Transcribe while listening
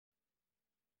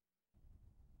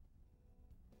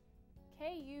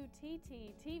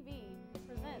KUTT-TV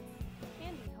presents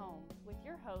Handy Home with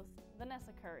your host,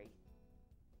 Vanessa Curry.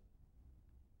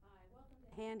 Hi, welcome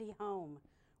to Handy Home,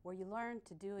 where you learn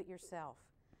to do it yourself.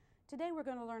 Today we're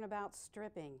going to learn about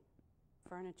stripping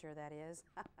furniture, that is.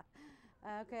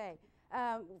 Okay.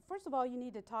 First of all, you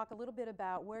need to talk a little bit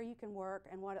about where you can work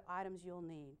and what items you'll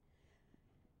need.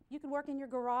 You can work in your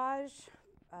garage,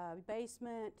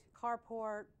 basement,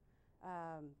 carport,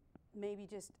 maybe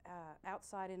just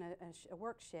outside in a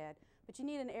work shed, but you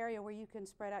need an area where you can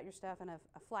spread out your stuff on a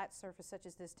flat surface such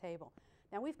as this table.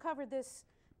 Now we've covered this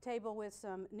table with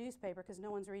some newspaper because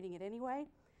no one's reading it anyway,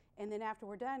 and then after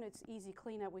we're done it's easy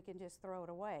cleanup, we can just throw it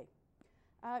away.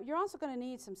 You're also going to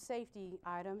need some safety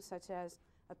items such as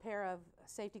a pair of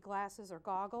safety glasses or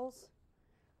goggles,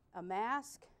 a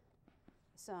mask,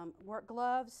 some work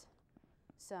gloves,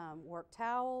 some work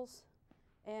towels,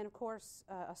 and of course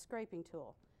a scraping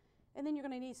tool. And then you're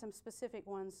going to need some specific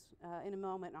ones in a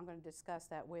moment, and I'm going to discuss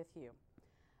that with you.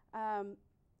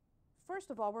 First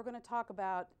of all, we're going to talk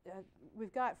about,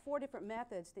 we've got 4 different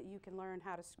methods that you can learn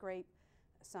how to scrape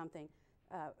something.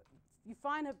 You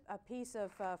find a piece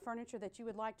of furniture that you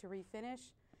would like to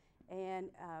refinish, and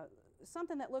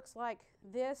something that looks like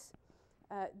this.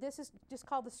 This is just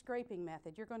called the scraping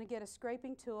method. You're going to get a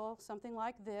scraping tool, something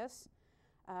like this.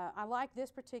 I like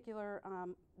this particular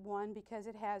one because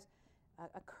it has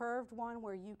a curved one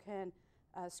where you can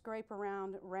scrape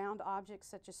around round objects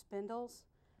such as spindles.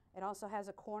 It also has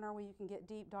a corner where you can get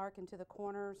deep dark into the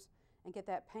corners and get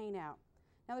that paint out.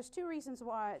 Now there's 2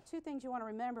 things you want to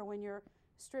remember when you're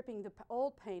stripping the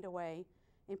old paint away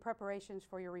in preparations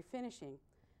for your refinishing.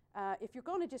 If you're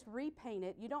going to just repaint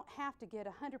it, you don't have to get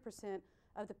 100%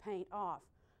 of the paint off.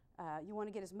 You want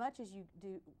to get as much as you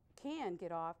can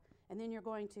get off, and then you're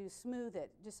going to smooth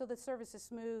it. Just so the surface is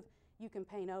smooth, you can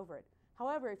paint over it.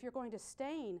 However, if you're going to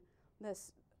stain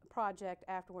this project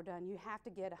after we're done, you have to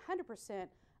get 100%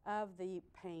 of the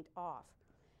paint off.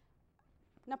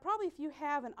 Now probably if you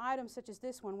have an item such as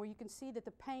this one where you can see that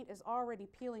the paint is already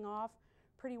peeling off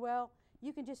pretty well,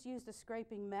 you can just use the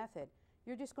scraping method.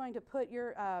 You're just going to put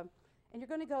your, and you're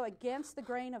going to go against the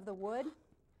grain of the wood.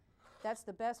 That's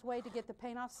the best way to get the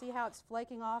paint off. See how it's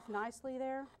flaking off nicely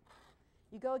there?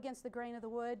 You go against the grain of the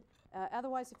wood.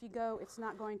 Otherwise, if you go, it's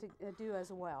not going to do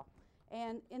as well.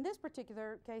 And in this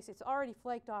particular case, it's already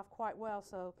flaked off quite well,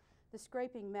 so the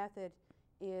scraping method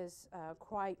is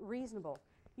quite reasonable.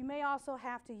 You may also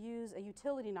have to use a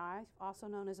utility knife, also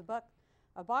known as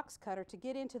a box cutter, to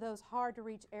get into those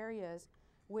hard-to-reach areas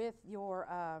with your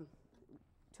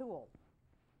tool.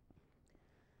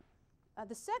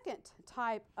 The second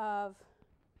type of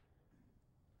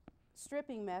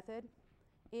stripping method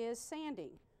is sanding,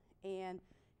 and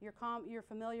you're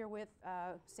familiar with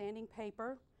sanding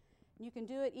paper. You can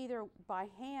do it either by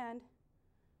hand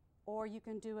or you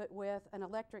can do it with an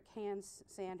electric hand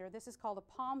sander. This is called a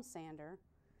palm sander,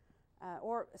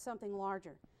 or something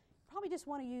larger. Probably just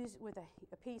want to use with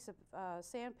a piece of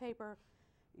sandpaper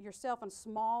yourself on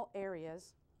small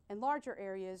areas, and larger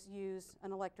areas use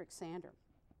an electric sander.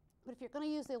 But if you're going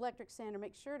to use the electric sander,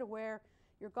 make sure to wear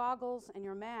your goggles and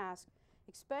your mask,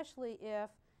 especially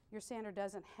if your sander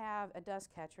doesn't have a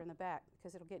dust catcher in the back,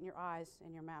 because it'll get in your eyes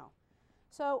and your mouth.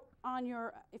 So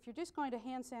if you're just going to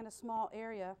hand sand a small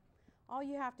area, all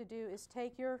you have to do is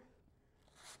take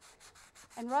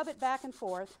and rub it back and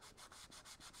forth.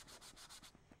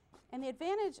 And the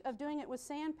advantage of doing it with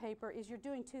sandpaper is you're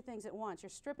doing 2 things at once. You're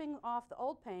stripping off the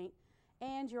old paint,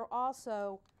 and you're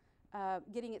also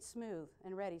getting it smooth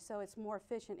and ready. So it's more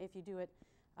efficient if you do it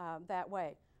that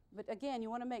way. But again, you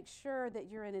want to make sure that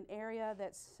you're in an area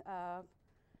that's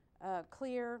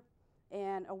clear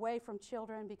and away from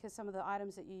children, because some of the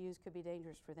items that you use could be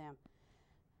dangerous for them.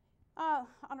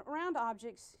 On round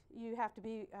objects, you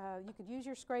could use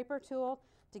your scraper tool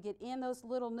to get in those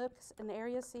little nooks and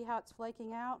areas, see how it's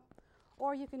flaking out,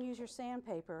 or you can use your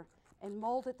sandpaper and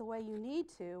mold it the way you need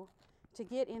to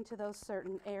get into those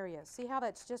certain areas. See how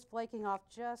that's just flaking off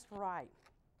just right.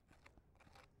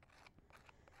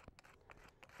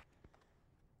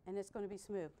 And it's going to be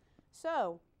smooth.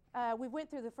 So we went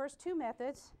through the first 2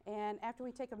 methods, and after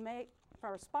we take a break for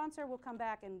our sponsor, we'll come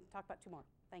back and talk about 2 more.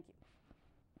 Thank you.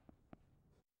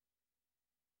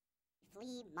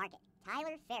 Flea Market,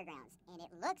 Tyler Fairgrounds, and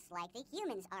it looks like the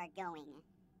humans are going.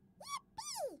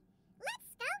 Yippee!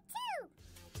 Let's go too!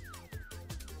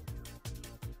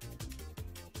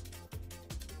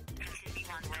 Proceeding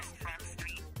on West Front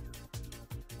Street.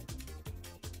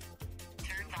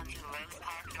 Turn onto Rose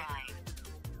Park Drive.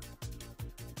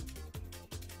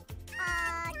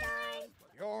 Darn.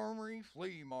 The Armory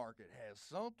Flea Market has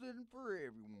something for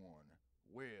everyone.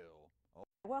 Well,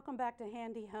 Welcome back to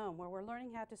Handy Home, where we're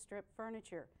learning how to strip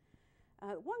furniture.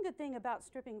 One good thing about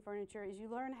stripping furniture is you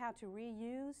learn how to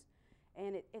reuse,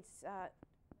 and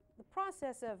the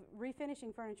process of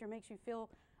refinishing furniture makes you feel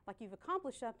like you've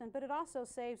accomplished something, but it also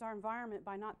saves our environment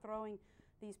by not throwing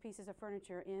these pieces of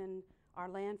furniture in our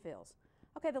landfills.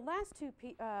 Okay, the last two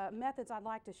methods I'd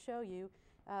like to show you,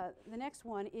 the next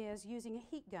one is using a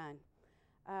heat gun.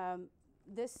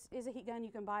 This is a heat gun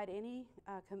you can buy at any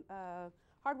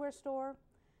hardware store.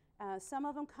 Some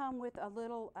of them come with a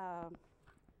little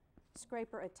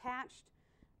scraper attached,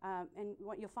 and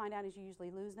what you'll find out is you usually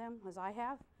lose them, as I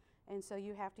have, and so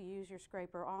you have to use your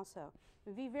scraper also.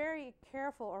 But be very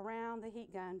careful around the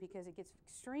heat gun because it gets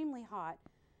extremely hot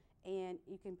and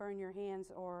you can burn your hands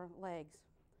or legs,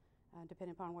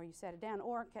 depending upon where you set it down,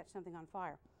 or catch something on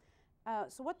fire.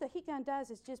 So what the heat gun does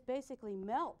is just basically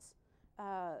melts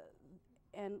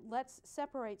and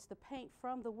separates the paint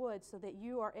from the wood so that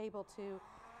you are able to.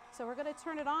 So we're going to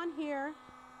turn it on here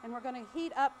and we're going to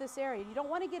heat up this area. You don't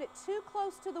want to get it too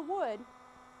close to the wood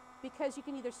because you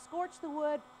can either scorch the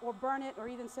wood or burn it or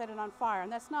even set it on fire,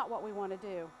 and that's not what we want to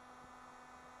do.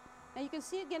 Now you can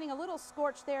see it getting a little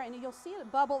scorched there, and you'll see it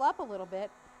bubble up a little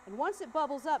bit, and once it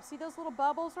bubbles up, see those little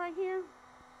bubbles right here?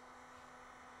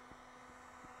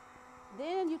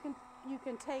 Then you can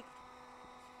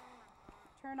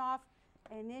turn off,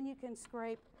 and then you can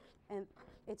scrape, and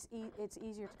it's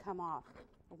easier to come off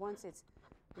once it's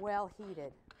well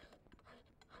heated.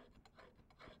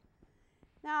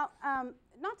 Now,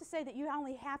 not to say that you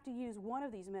only have to use one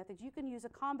of these methods. You can use a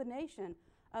combination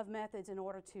of methods in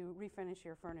order to refinish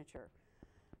your furniture.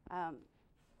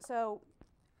 So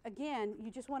again, you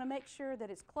just want to make sure that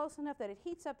it's close enough that it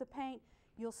heats up the paint.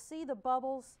 You'll see the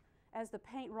bubbles as the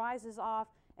paint rises off,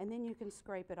 and then you can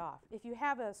scrape it off. If you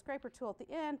have a scraper tool at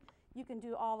the end, you can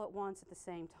do all at once at the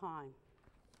same time.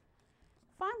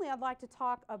 Finally, I'd like to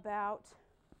talk about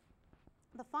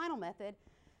the final method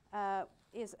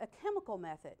is a chemical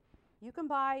method. You can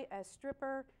buy a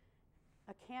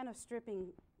can of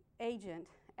stripping agent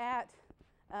at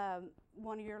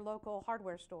one of your local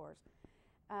hardware stores.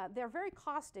 They're very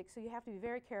caustic, so you have to be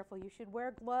very careful. You should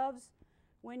wear gloves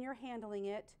when you're handling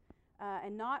it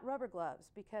and not rubber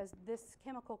gloves because this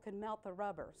chemical can melt the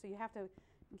rubber, so you have to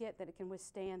get that it can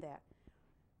withstand that.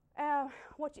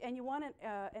 And you want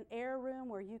an air room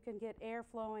where you can get air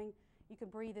flowing. You can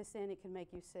breathe this in, it can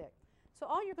make you sick. So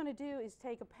all you're going to do is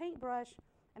take a paintbrush,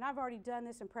 and I've already done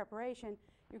this in preparation.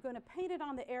 You're going to paint it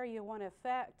on the area you want to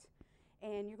affect,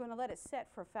 and you're going to let it set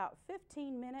for about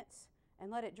 15 minutes and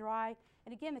let it dry.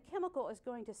 And again, the chemical is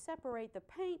going to separate the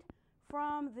paint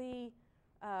from the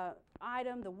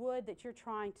item, the wood that you're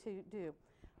trying to do.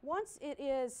 Once it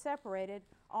is separated,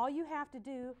 all you have to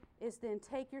do is then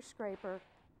take your scraper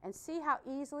and see how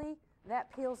easily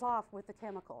that peels off with the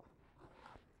chemical.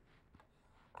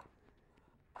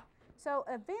 So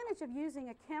the advantage of using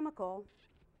a chemical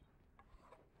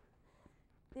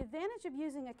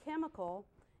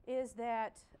is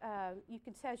that as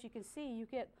you can see, you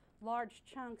get large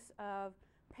chunks of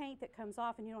paint that comes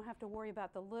off, and you don't have to worry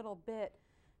about the little bit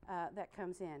that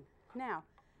comes in. Now,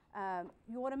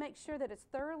 you want to make sure that it's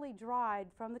thoroughly dried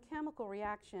from the chemical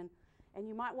reaction, and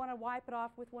you might want to wipe it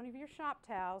off with one of your shop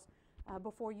towels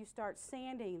before you start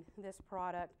sanding this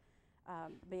product,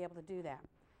 be able to do that.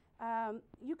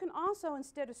 You can also,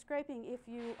 instead of scraping, if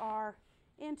you are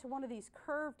into one of these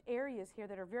curved areas here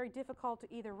that are very difficult to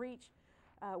either reach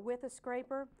with a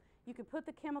scraper, you could put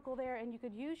the chemical there and you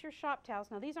could use your shop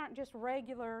towels. Now these aren't just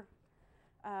regular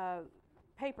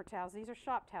paper towels, these are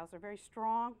shop towels. They're very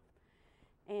strong,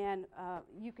 and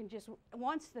you can just,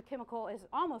 once the chemical is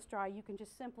almost dry, you can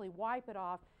just simply wipe it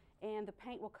off and the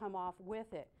paint will come off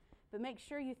with it. But make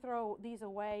sure you throw these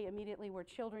away immediately where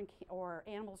children or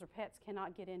animals or pets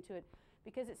cannot get into it,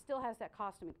 because it still has that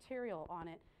caustic material on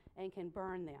it and can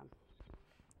burn them.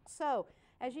 So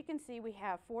as you can see, we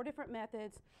have 4 different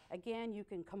methods. Again, you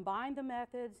can combine the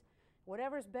methods,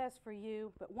 whatever's best for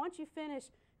you. But once you finish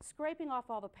scraping off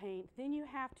all the paint, then you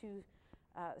have to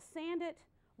sand it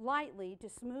lightly to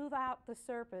smooth out the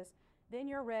surface. Then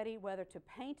you're ready whether to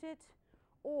paint it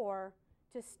or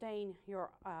to stain your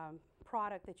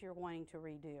product that you're wanting to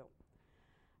redo.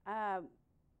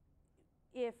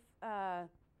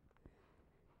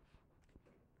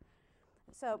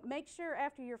 So make sure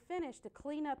after you're finished to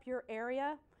clean up your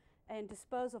area and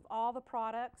dispose of all the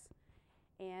products,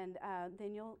 and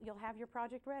then you'll have your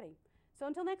project ready. So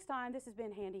until next time, this has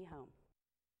been Handy Home.